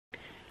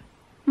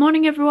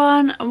Morning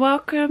everyone, and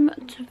welcome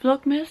to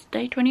Vlogmas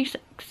day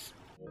 26.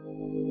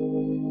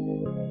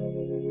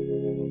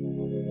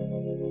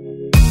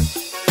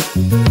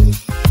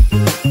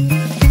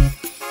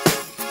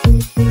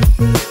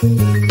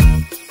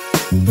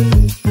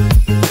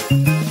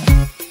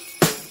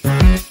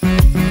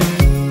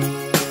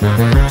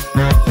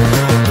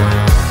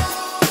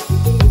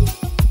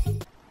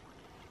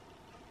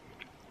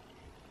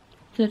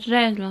 So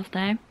today is the last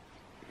day,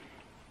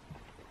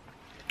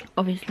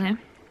 obviously.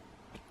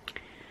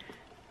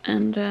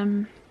 And yeah,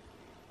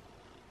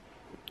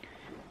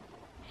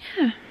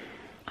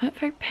 I look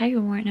very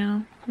pale right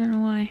now. I don't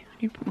know why. I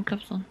need to put my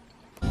gloves on.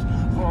 No,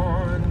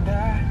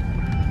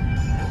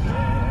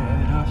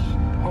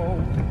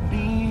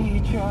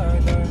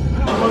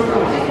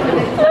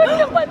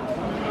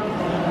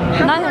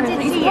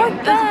 it's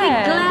right there. There's a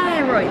big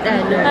glare right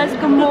there. There's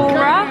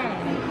Gamora,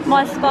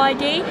 my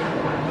Spidey,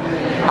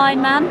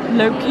 Iron Man,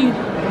 Loki,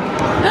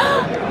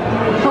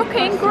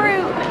 fucking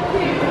Groot.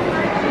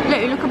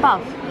 Look, look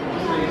above.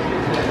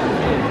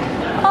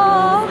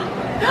 Oh.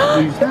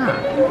 Who's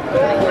that?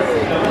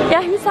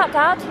 Yeah, who's that,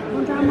 Dad? I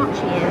wonder how much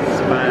he is.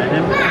 I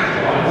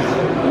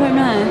don't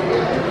know.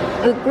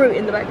 There's Groot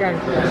in the background.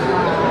 You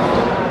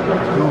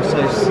can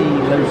also see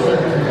Loki.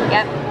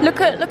 Yep.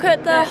 Look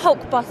at the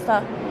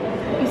Hulkbuster.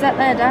 Is that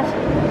there, Dad?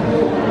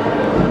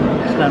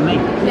 Is that me?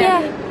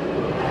 Yeah.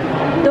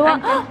 The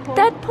one.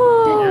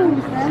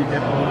 Deadpool.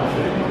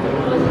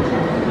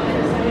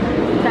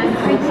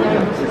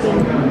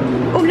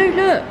 Oh,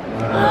 look.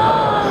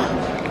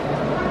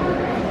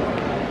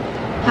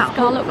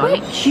 Scarlet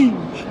Witch.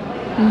 Huge.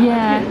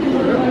 Yeah.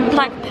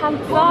 Black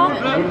Panther. I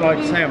would like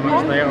to say how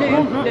much they are. No.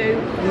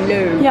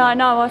 Yeah, I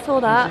know, I saw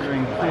that.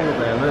 Considering four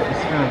there, look,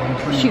 it's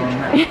huge.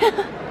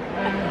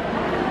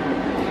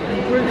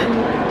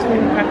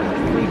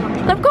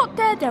 They've got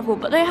Daredevil,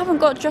 but they haven't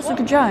got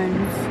Jessica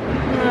Jones.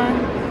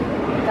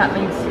 That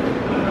means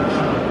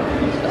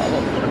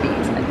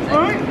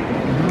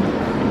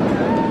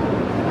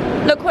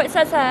Look what it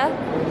says here.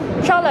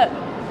 Charlotte.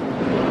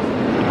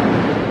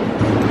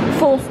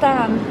 Full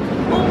stand.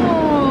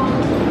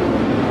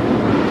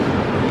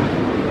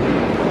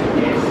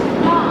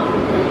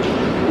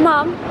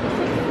 Mum.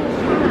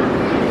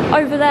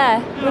 Over there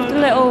with the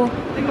little.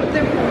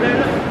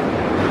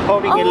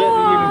 Holding a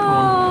little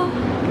unicorn.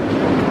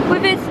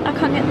 With his, I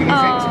can't get.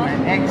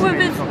 With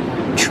his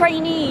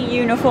trainee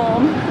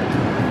uniform.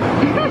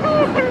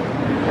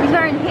 he's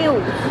wearing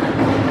heels.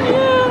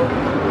 Yeah.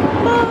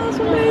 Oh, that's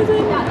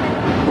amazing.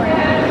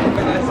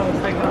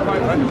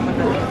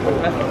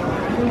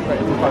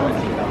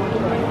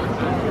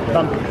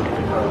 Done.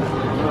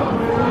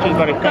 Cheers,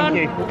 buddy. Thank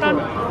you. Done.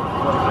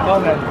 Well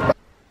then.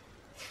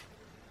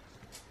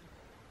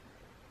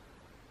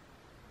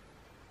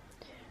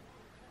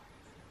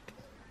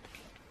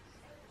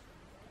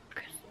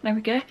 There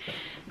we go.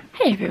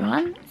 Hey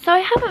everyone. So I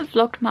haven't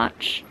vlogged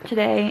much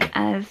today,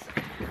 as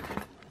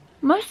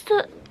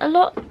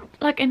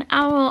like an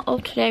hour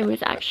of today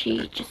was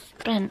actually just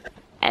spent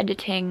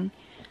editing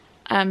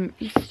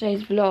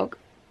yesterday's vlog,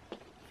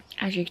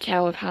 as you can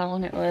tell with how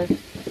long it was.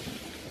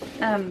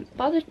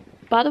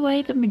 By the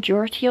way, the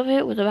majority of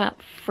it was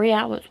about 3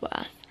 hours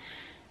worth.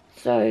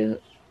 So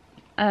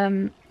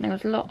there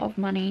was a lot of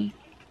money,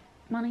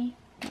 not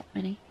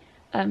many,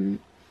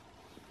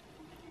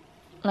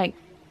 like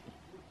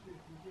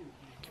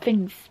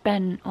things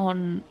spent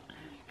on,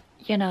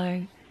 you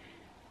know,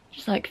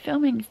 just like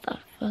filming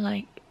stuff for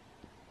like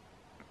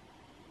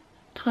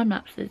time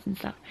lapses and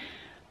stuff.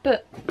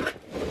 But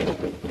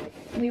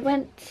we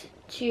went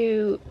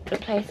to the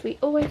place we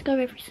always go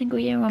every single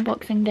year on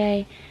Boxing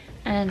Day,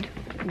 and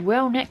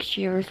well next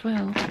year as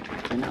well.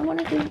 And I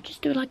want to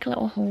just do like a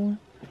little haul.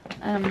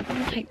 I'm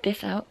gonna take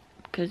this out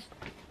because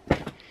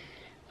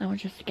I want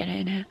just to get it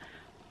in here.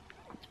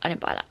 I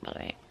didn't buy that, by the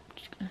way. I'm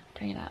just gonna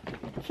tell you that.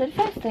 So the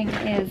first thing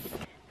is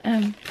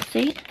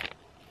see, in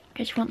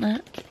case you want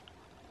that.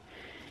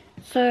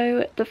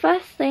 So the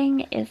first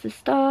thing is the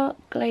Star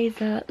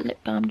Glazer Lip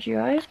Balm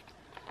Duo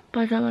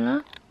by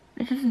Zoella.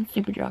 This isn't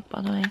super drug,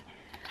 by the way.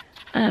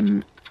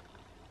 So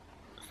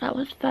that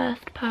was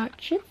first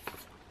purchase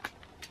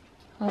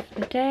of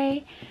the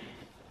day.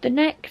 The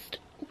next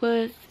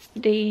was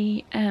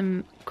the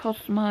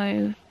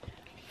Cosmo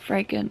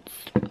Fragrance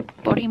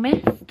Body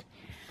Mist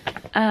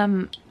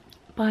by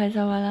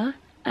Zoella,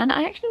 and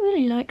I actually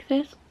really like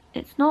this.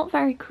 It's not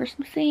very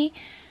Christmassy,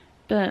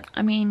 but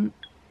I mean,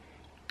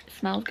 it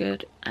smells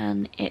good,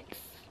 and it's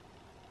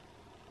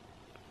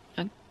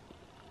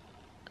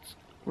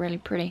really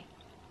pretty.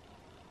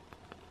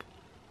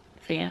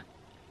 So yeah,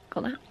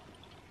 got that.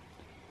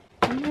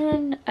 And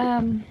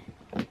then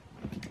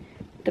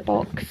the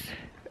box,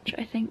 which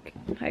I'm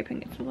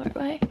hoping it's the right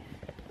way.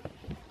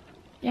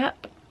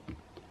 Yep.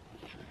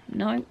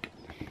 Nope.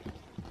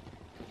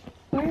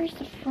 Where is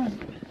the front?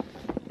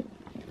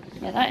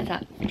 Yeah, that is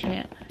actually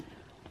it.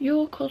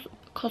 You're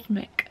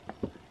cosmic.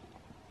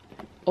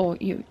 Or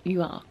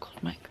you are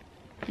cosmic.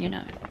 You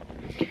know.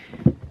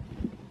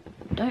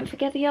 Don't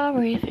forget the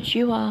R if it's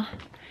you are.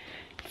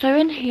 So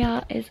in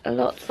here is a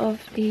lot of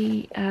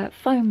the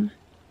foam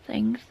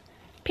things.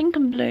 Pink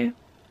and blue.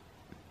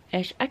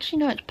 Actually,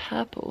 no, it's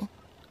purple.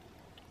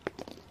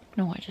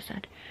 No, what I just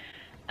said.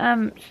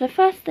 So the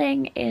first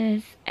thing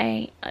is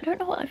I don't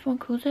know what everyone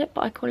calls it,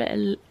 but I call it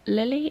a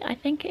lily, I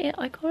think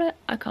I call it.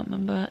 I can't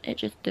remember. It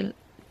just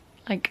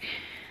like,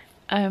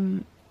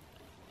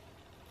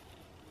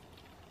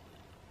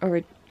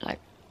 or like,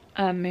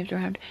 moved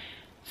around.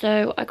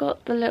 So I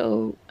got the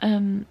little,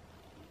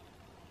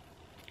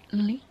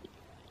 lily,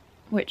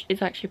 which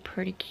is actually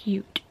pretty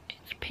cute.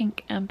 It's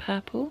pink and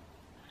purple.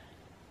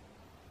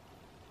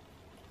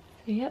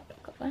 So yep,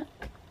 got that.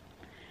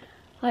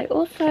 I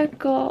also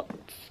got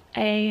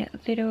a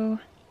little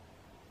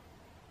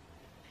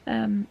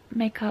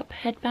makeup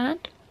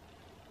headband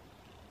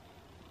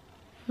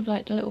with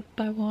like the little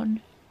bow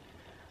on.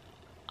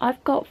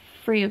 I've got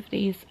 3 of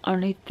these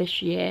only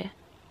this year,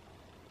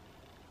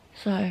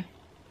 so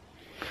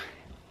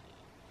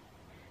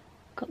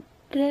got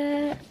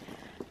the,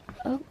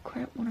 oh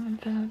crap, one of them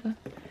fell over.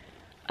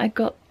 I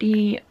got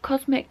the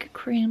Cosmic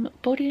Cream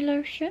body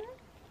lotion,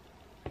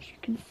 as you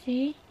can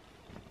see.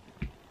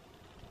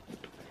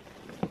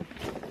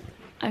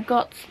 I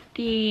got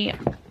the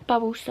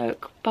Bubble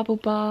Soak Bubble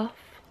Bath.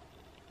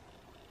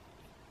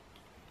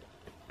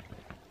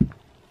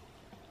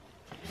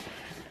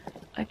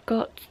 I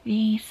got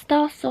the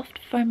Star Soft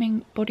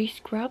Foaming Body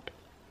Scrub.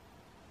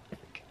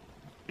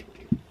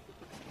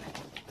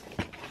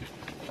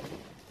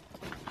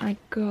 I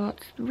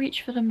got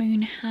Reach for the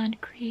Moon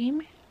Hand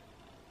Cream.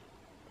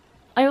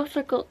 I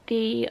also got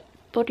the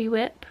Body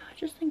Whip. I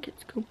just think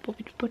it's called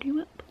Body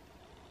Whip.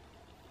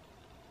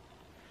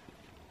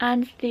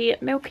 And the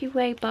Milky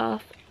Way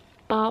Bath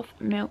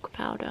Milk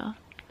Powder.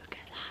 Look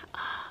at that.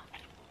 Ah,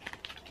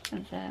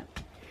 that's it.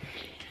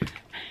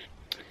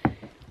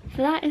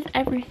 So that is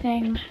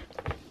everything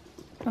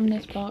from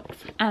this box,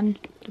 and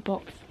the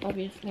box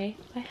obviously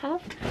I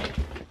have.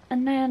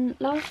 And then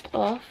last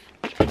off,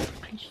 I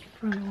just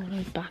throw all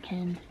those back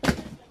in.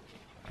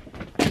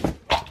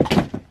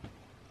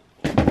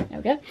 There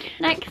we go.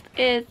 Next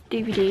is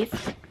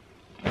DVDs.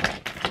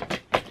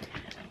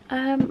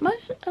 A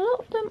lot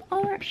of them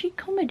are actually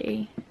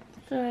comedy,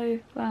 so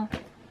well,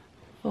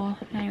 or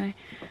anyway.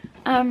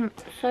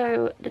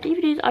 So the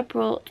DVDs I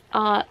brought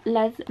are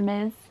Les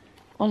Mis,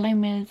 or Les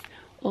Mis,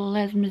 or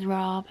Les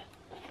Miserables.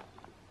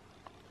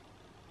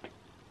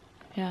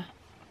 Yeah.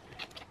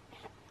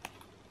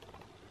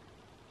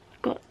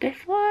 Got this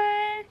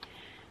one.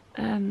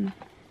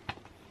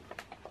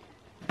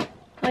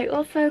 I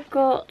also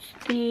got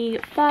the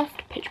first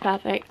Pitch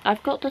Perfect.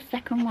 I've got the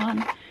second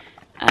one,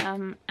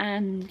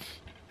 and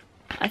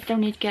I still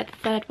need to get the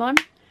third one.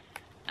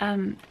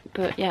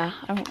 But yeah,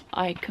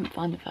 I couldn't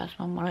find the first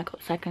one when I got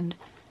the second,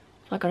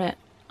 so I got it,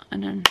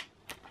 and then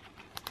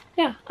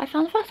yeah, I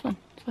found the first one,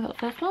 so I got the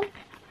first one.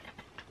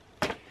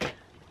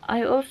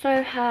 I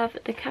also have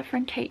the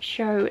Catherine Tate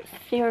Show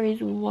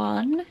Series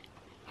 1.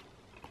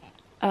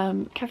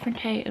 Catherine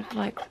Tate is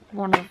like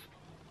one of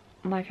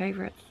my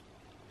favourites.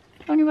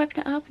 When you open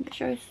it up and it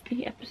shows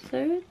the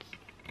episodes.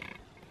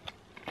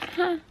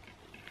 Huh.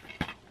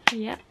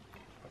 Yeah.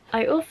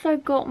 I also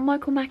got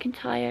Michael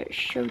McIntyre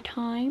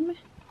Showtime.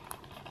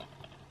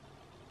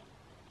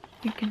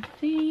 You can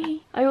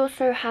see. I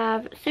also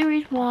have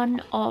Series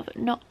 1 of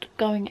Not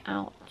Going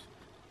Out,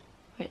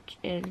 which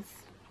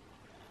is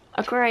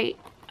a great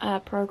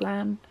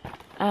program.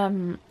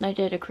 They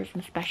did a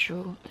Christmas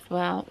special as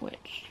well,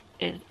 which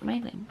is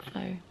amazing.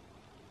 So,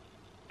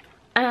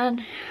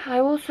 and I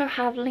also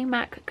have Lee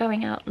Mack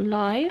Going Out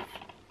Live.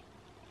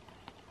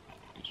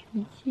 As you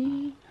can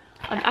see,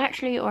 I've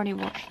actually already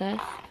watched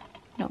this,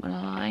 not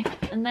gonna lie.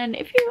 And then,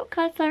 if you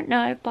guys don't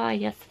know, by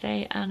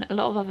yesterday and a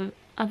lot of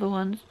other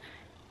ones.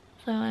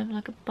 So I have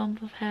like a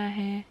bump of hair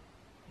here.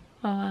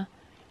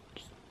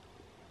 Just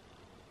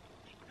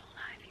ignore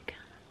that if you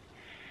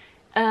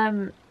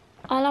can.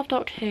 I love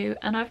Doctor Who,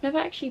 and I've never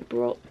actually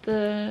brought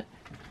the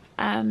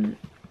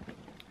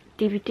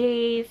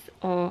DVDs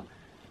or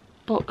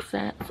box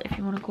sets, if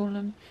you want to call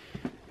them.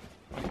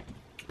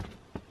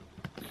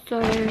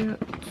 So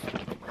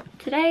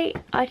today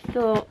I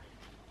thought,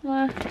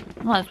 well,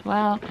 might as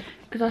well,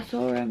 because I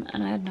saw them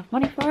and I had enough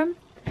money for them.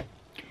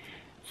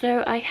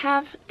 So I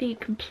have the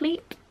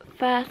complete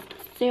first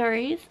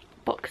series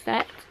box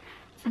set.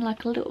 It's in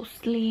like a little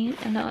sleeve,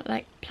 and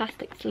like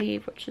plastic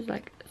sleeve, which is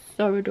like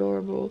so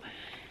adorable.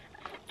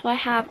 So I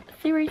have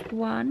Series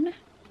 1.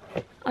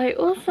 I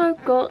also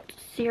got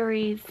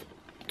Series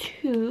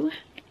 2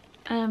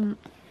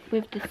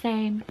 with the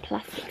same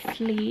plastic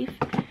sleeve,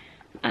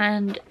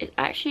 and it's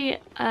actually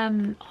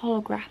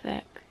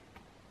holographic,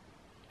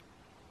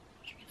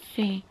 as you can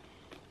see.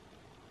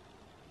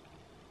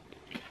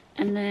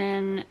 And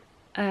then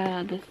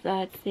the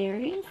third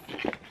series.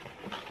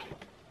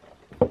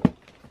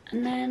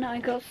 And then I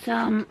got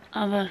some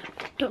other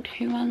Doctor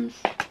Who ones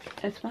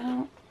as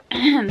well.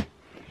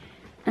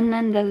 And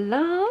then the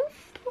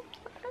last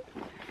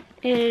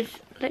is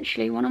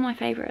literally one of my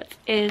favourites,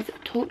 is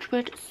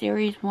Torchwood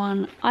Series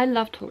 1. I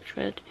love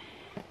Torchwood,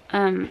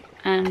 and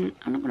I'm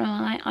not gonna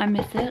lie, I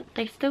miss it.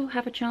 They still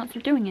have a chance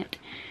of doing it.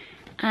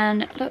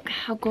 And look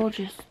how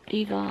gorgeous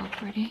these are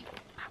already.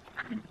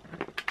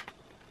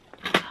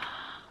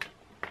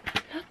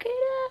 Look at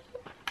it.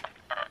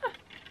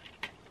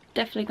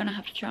 Definitely gonna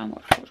have to try and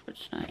watch Hollywood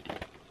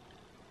tonight.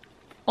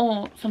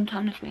 Or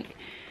sometime this week.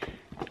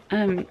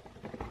 Yeah.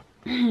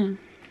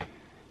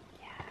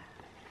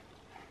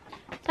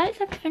 That is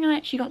everything I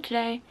actually got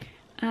today.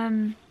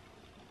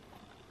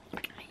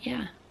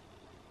 Yeah.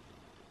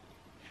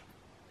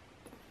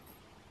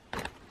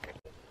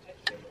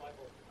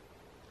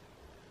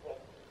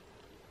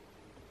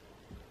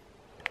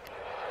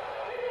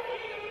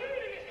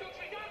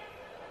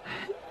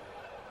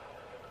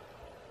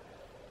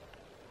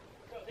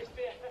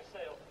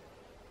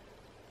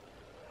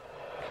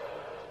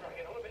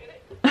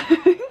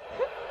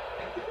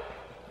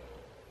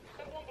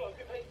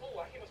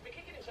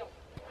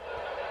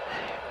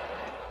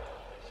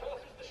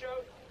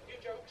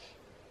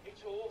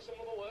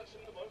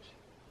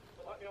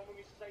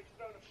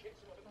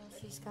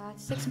 She's got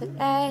 6 foot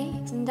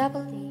legs and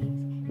double D's,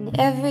 and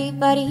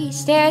everybody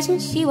stares when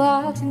she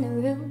walks in the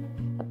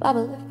room. A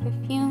bubble of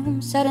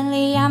perfume.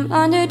 Suddenly I'm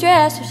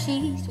underdressed, so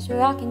she's just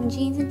rocking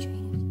jeans and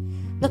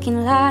trainers,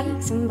 looking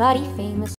like somebody famous.